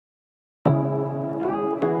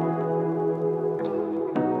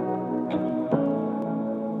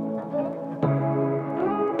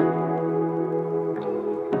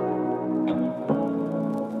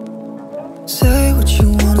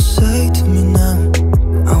wanna say to me now?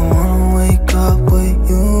 I wanna wake up with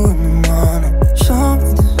you in the morning. Show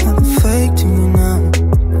me there's nothing fake to me now.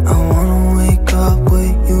 I wanna wake up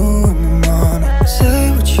with you in the morning.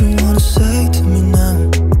 Say what you wanna say to me now.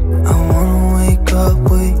 I wanna wake up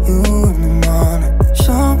with you in the morning.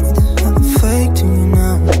 Show me there's nothing fake to me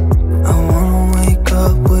now. I wanna wake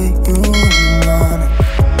up with you in the morning.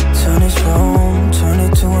 Turn this room, turn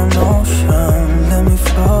it to an ocean. Let me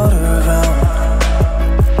float around.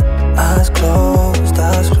 Eyes closed,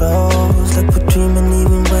 like we're dreaming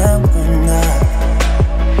even when we're not.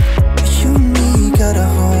 You and me got a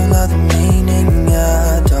whole other meaning, I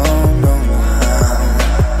don't know how.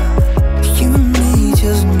 You and me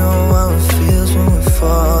just know how it feels when we're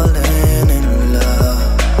falling in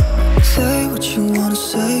love. Say what you wanna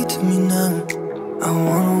say to me now. I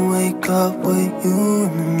wanna wake up with you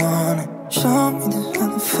in the morning. Show me there's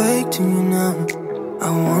nothing fake to me now. I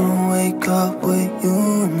wanna wake up with you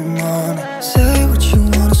in the morning. Say what you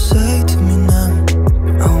wanna say to me now.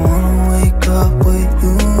 I wanna wake up with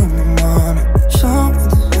you in the morning. Show me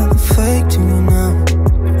there's nothing fake to me now.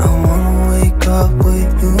 I wanna wake up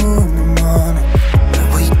with you in the morning.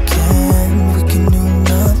 And we can do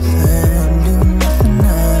nothing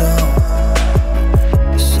at all.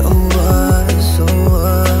 So what,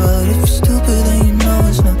 if you're stupid then you know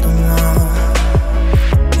there's nothing wrong.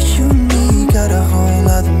 You and me got a whole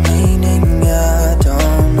other meaning, I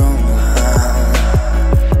don't know how.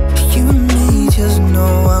 You and me just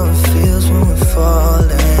know how it feels when we're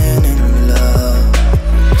falling in love.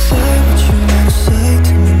 Say what you wanna say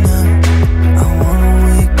to me now. I wanna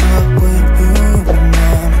wake up with you in the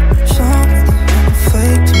morning. Show me there's nothing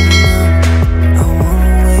fake to me now. I wanna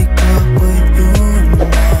wake up with you in the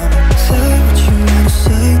morning. Say what you wanna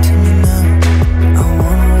say to me now. I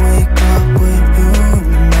wanna wake up with you in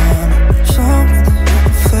the morning. Show me there's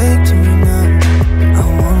nothing fake to me now. I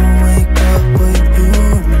wanna wake up with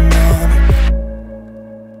you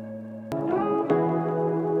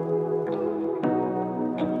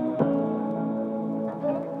in the morning.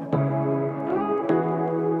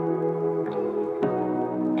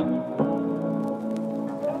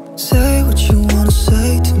 Say what you wanna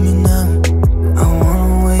say to me now. I wanna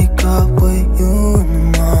wake up with you in the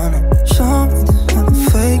morning. Show me there's nothing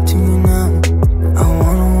fake to me now. I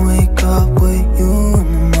wanna wake up with you in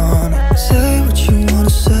the morning. Say what you wanna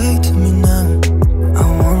say to me now. I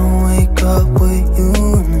wanna wake up with you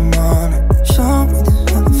in the morning. Show me there's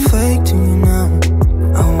nothing fake to me now.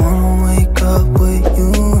 I wanna wake up with you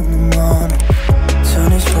in the morning. Turn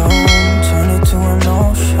this room, turn it to an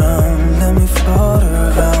ocean. Let me float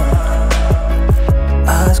around.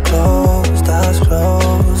 Eyes closed,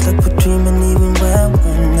 like we're dreaming even when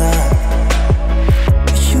we're not.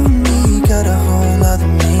 You and me got a whole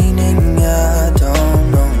other meaning, I don't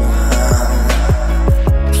know how.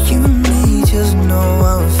 You and me just know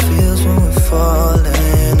how it feels when we're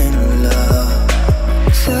falling in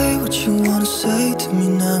love. Say what you wanna say to me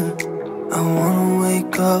now. I wanna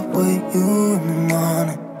wake up with you in the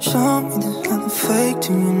morning. Show me there's nothing fake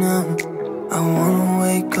to me now. I wanna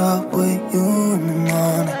wake up with you in the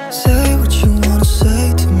morning. Say what you wanna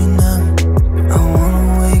say to me now. I wanna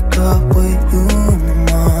wake up with you in the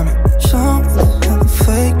morning. Show me there's nothing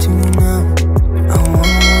fake to me now. I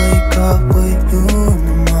wanna wake up with you in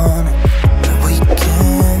the morning.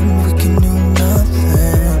 And we can do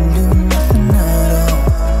nothing at all.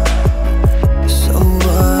 So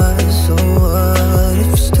what, if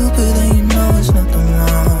you're stupid then you know there's nothing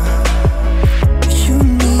wrong. You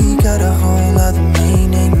and me got a whole other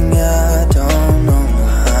meaning, I don't know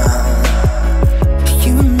how.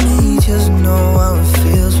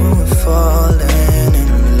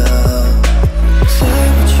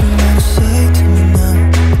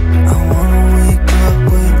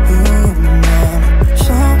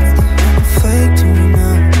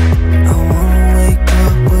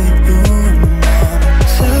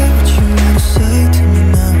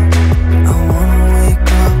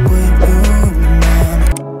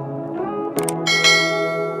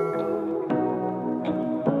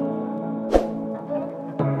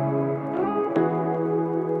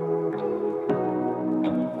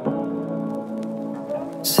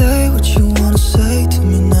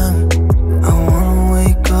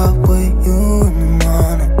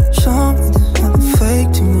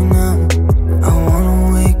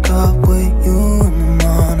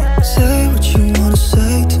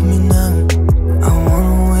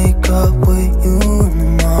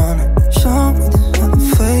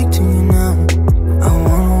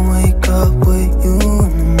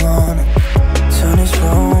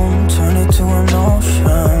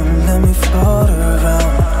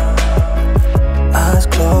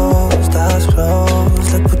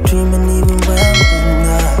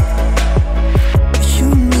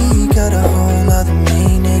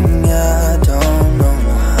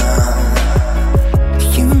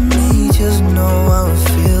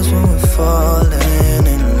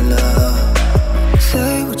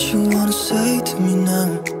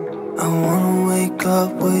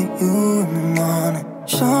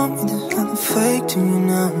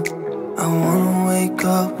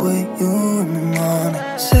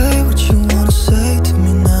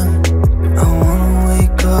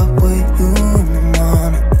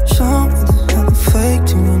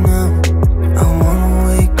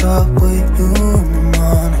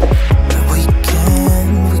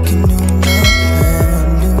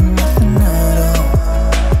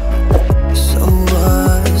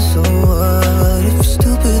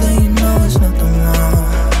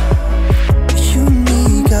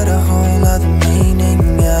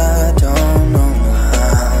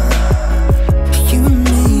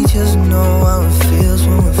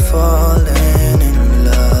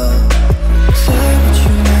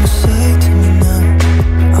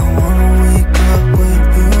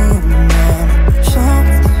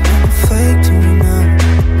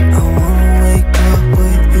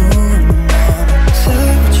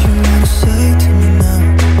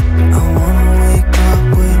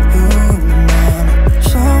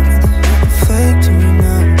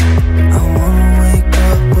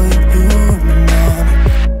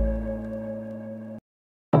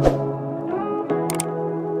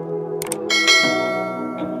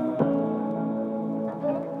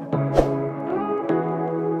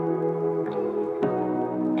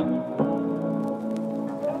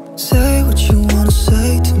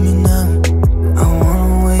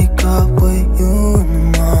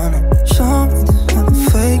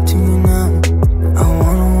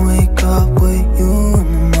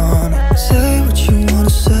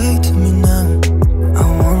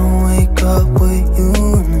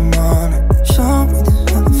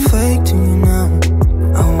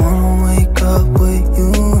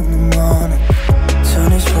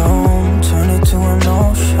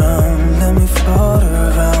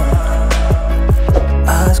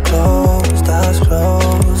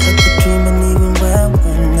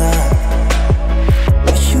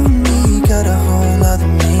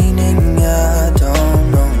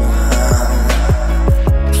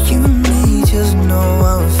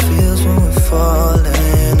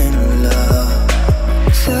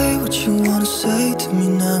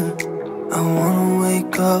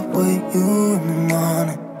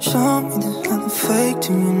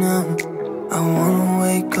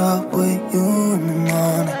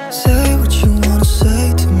 Say what you wanna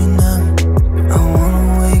say to me now. I wanna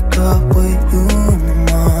wake up with you in the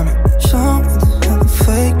morning. Show me there's nothing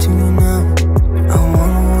fake to me now. I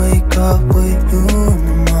wanna wake up with you in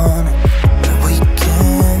the morning. And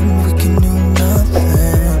we can do nothing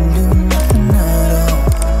at all.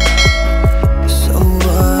 So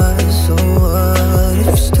what, if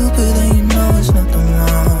you're stupid then you know there's nothing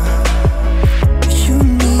wrong. But you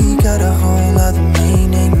and me got a whole lot of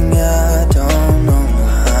meaning, I don't know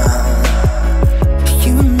how.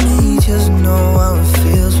 You and me just know how it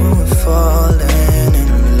feels when we're falling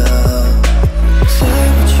in love. Say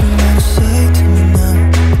what you wanna say to me now.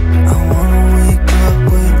 I wanna wake up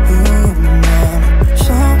with you in the morning.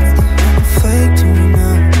 Show me there's nothing fake to me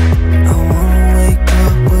now. I wanna wake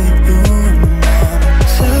up with you in the morning.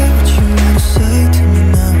 Say what you wanna say to me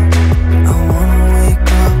now. I wanna wake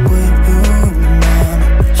up with you in the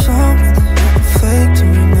morning. Show me there's nothing fake to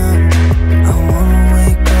me now. I wanna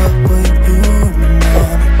wake up with you in the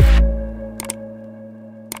morning.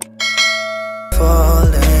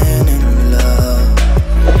 Falling in love.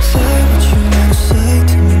 Say what you wanna say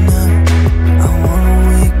to me now. I wanna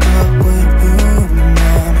wake up with you in the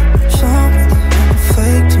morning. Show me there's nothing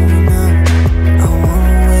fake to me now. I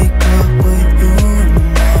wanna wake up with you in the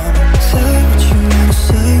morning. Say what you wanna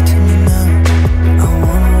say to me now. I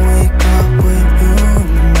wanna wake up with you in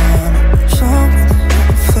the morning. Show me there's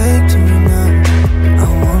nothing fake to me now. I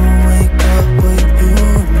wanna wake up with you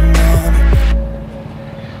in the morning.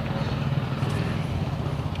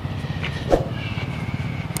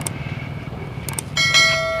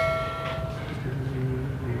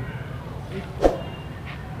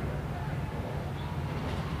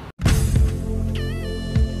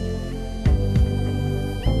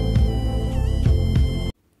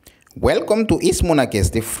 Welcome to East Monarchs,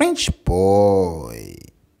 the French Pod.